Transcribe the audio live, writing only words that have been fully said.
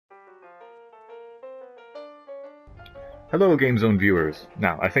Hello Game Zone viewers.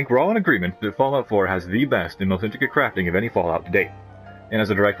 Now, I think we're all in agreement that Fallout 4 has the best and most intricate crafting of any Fallout to date. And as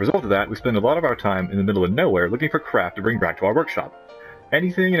a direct result of that, we spend a lot of our time in the middle of nowhere looking for craft to bring back to our workshop.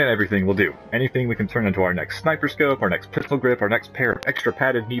 Anything and everything will do. Anything we can turn into our next sniper scope, our next pistol grip, our next pair of extra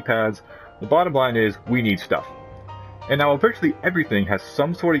padded knee pads. The bottom line is, we need stuff. And now, while virtually everything has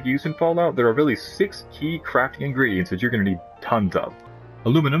some sort of use in Fallout, there are really 6 key crafting ingredients that you're going to need tons of.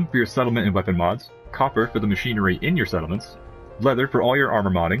 Aluminum for your settlement and weapon mods, copper for the machinery in your settlements, leather for all your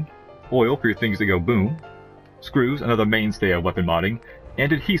armor modding, oil for your things that go boom, screws, another mainstay of weapon modding,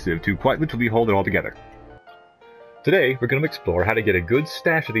 and adhesive to quite literally hold it all together. Today, we're going to explore how to get a good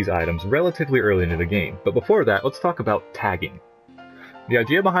stash of these items relatively early into the game, but before that, let's talk about tagging. The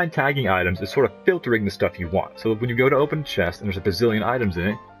idea behind tagging items is sort of filtering the stuff you want, so that when you go to open a chest and there's a bazillion items in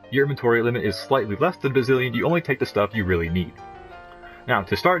it, your inventory limit is slightly less than a bazillion, you only take the stuff you really need. Now,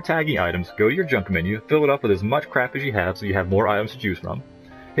 to start tagging items, go to your junk menu, fill it up with as much crap as you have so you have more items to choose from,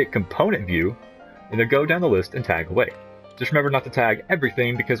 hit component view, and then go down the list and tag away. Just remember not to tag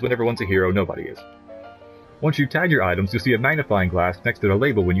everything because when everyone's a hero, nobody is. Once you tag your items, you'll see a magnifying glass next to the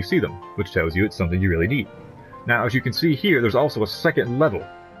label when you see them, which tells you it's something you really need. Now, as you can see here, there's also a second level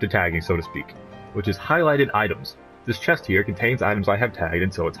to tagging, so to speak, which is highlighted items. This chest here contains items I have tagged,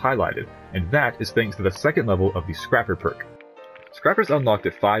 and so it's highlighted, and that is thanks to the second level of the Scrapper perk. Scrapper's unlocked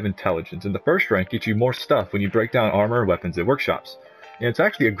at 5 intelligence, and the first rank gets you more stuff when you break down armor and weapons at workshops. And it's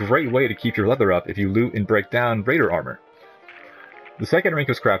actually a great way to keep your leather up if you loot and break down raider armor. The second rank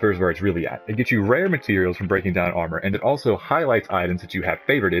of Scrapper is where it's really at. It gets you rare materials from breaking down armor, and it also highlights items that you have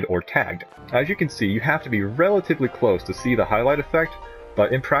favorited or tagged. As you can see, you have to be relatively close to see the highlight effect,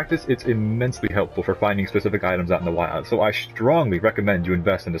 but in practice it's immensely helpful for finding specific items out in the wild, so I strongly recommend you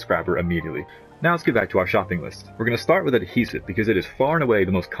invest in the Scrapper immediately. Now let's get back to our shopping list. We're going to start with adhesive because it is far and away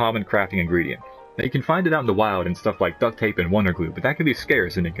the most common crafting ingredient. Now you can find it out in the wild in stuff like duct tape and wonder glue, but that can be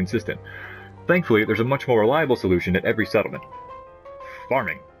scarce and inconsistent. Thankfully, there's a much more reliable solution at every settlement.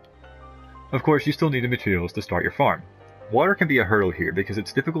 Farming. Of course, you still need the materials to start your farm. Water can be a hurdle here because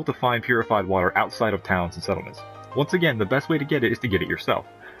it's difficult to find purified water outside of towns and settlements. Once again, the best way to get it is to get it yourself.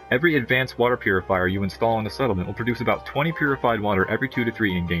 Every advanced water purifier you install in a settlement will produce about 20 purified water every 2 to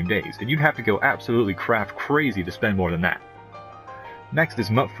 3 in-game days, and you'd have to go absolutely craft crazy to spend more than that. Next is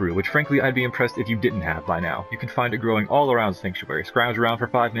mutfruit, which frankly I'd be impressed if you didn't have by now. You can find it growing all around Sanctuary. Scrounge around for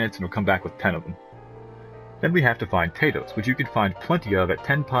 5 minutes and it'll come back with 10 of them. Then we have to find potatoes, which you can find plenty of at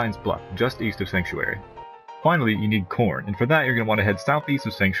 10 Pines Bluff, just east of Sanctuary. Finally, you need corn, and for that you're going to want to head southeast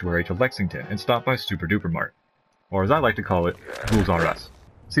of Sanctuary to Lexington and stop by Super Duper Mart. Or as I like to call it, Ghouls R Us.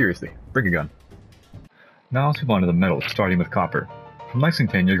 Seriously, bring a gun. Now let's move on to the metals, starting with copper. From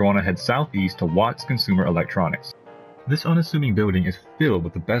Lexington, you're going to head southeast to Watts Consumer Electronics. This unassuming building is filled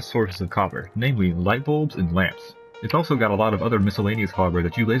with the best sources of copper, namely light bulbs and lamps. It's also got a lot of other miscellaneous hardware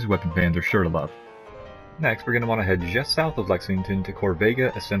that you laser weapon fans are sure to love. Next, we're going to want to head just south of Lexington to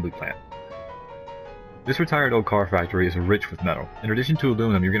Corvega Assembly Plant. This retired old car factory is rich with metal. In addition to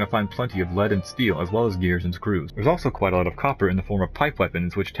aluminum, you're going to find plenty of lead and steel, as well as gears and screws. There's also quite a lot of copper in the form of pipe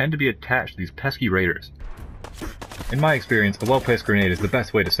weapons, which tend to be attached to these pesky raiders. In my experience, a well-placed grenade is the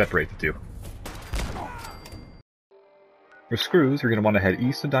best way to separate the two. For screws, you're going to want to head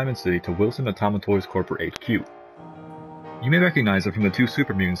east of Diamond City to Wilson Automatoys Corporate HQ. You may recognize them from the 2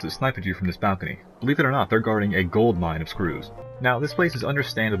 super mutants that sniped at you from this balcony. Believe it or not, they're guarding a gold mine of screws. Now, this place is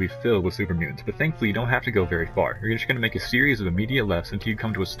understandably filled with super mutants, but thankfully you don't have to go very far. You're just going to make a series of immediate lefts until you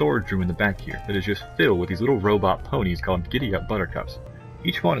come to a storage room in the back here that is just filled with these little robot ponies called Giddy-Up Buttercups.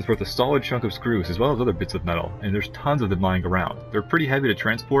 Each one is worth a solid chunk of screws as well as other bits of metal, and there's tons of them lying around. They're pretty heavy to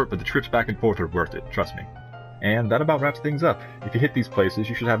transport, but the trips back and forth are worth it, trust me. And that about wraps things up. If you hit these places,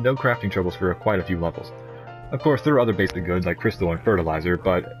 you should have no crafting troubles for quite a few levels. Of course, there are other basic goods like crystal and fertilizer,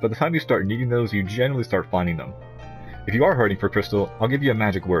 but by the time you start needing those, you generally start finding them. If you are hurting for crystal, I'll give you a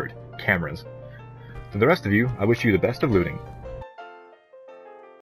magic word: cameras. To the rest of you, I wish you the best of looting.